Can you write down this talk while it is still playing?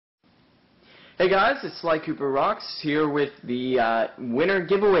Hey guys, it's SlyCooperRawks here with the winner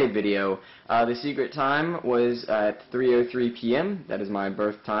giveaway video. The secret time was at 3:03 p.m. That is my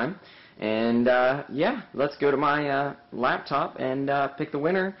birth time. And yeah, let's go to my laptop and pick the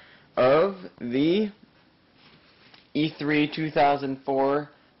winner of the E3 2004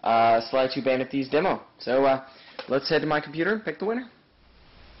 Sly 2 Band of Thieves demo. So let's head to my computer and pick the winner.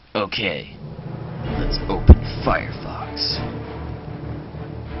 Okay, let's open Firefox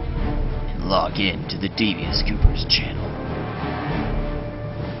and log in to the TheDeviousCoopers channel.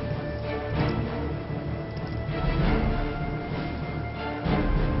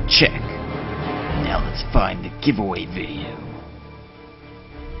 Check. Now let's find the giveaway video.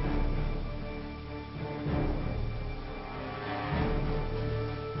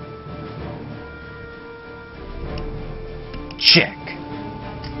 Check.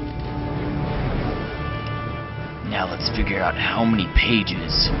 Now let's figure out how many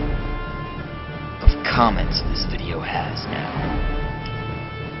pages of comments this video has now.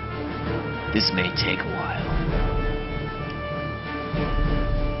 This may take a while.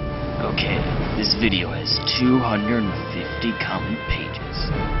 Okay, this video has 250 comment pages.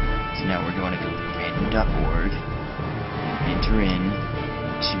 So now we're going to go to random.org and enter in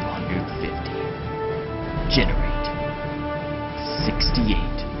 250. Generate 68.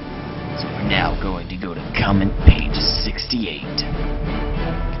 So we're now going to go to comment page 68.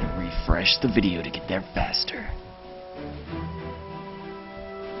 I'm going to refresh the video to get there faster.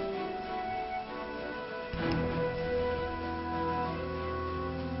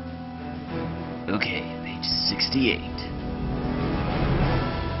 Okay, page 68.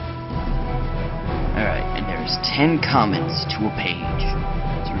 Alright, and there's 10 comments to a page.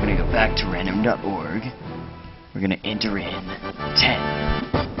 So we're going to go back to random.org. We're going to enter in 10.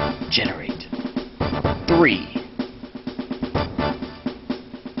 Generate 3.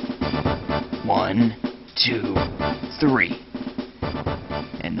 1, 2, 3.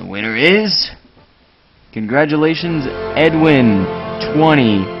 And the winner is... Congratulations, Edwin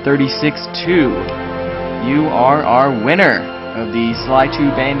 20362. You are our winner of the Sly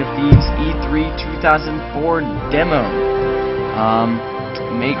 2 Band of Thieves E3 2004 demo.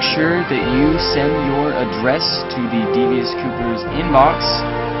 Make sure that you send your address to the TheDeviousCoopers inbox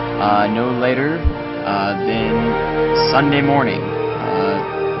no later than Sunday morning.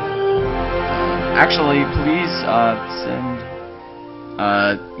 Actually, please send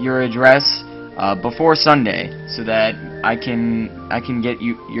your address before Sunday so that I can get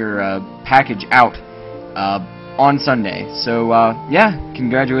your package out on Sunday. So yeah,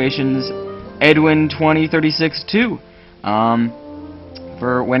 congratulations, Edwin 20362.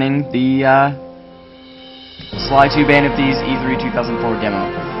 For winning the Sly 2 Band of Thieves E3 2004 demo.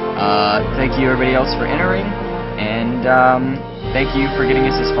 Thank you everybody else for entering, and thank you for getting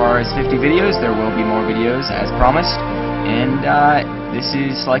us as far as 50 videos. There will be more videos as promised, and this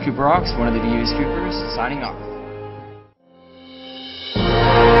is SlyCooperRawks, one of the TheDeviousCoopers, signing off.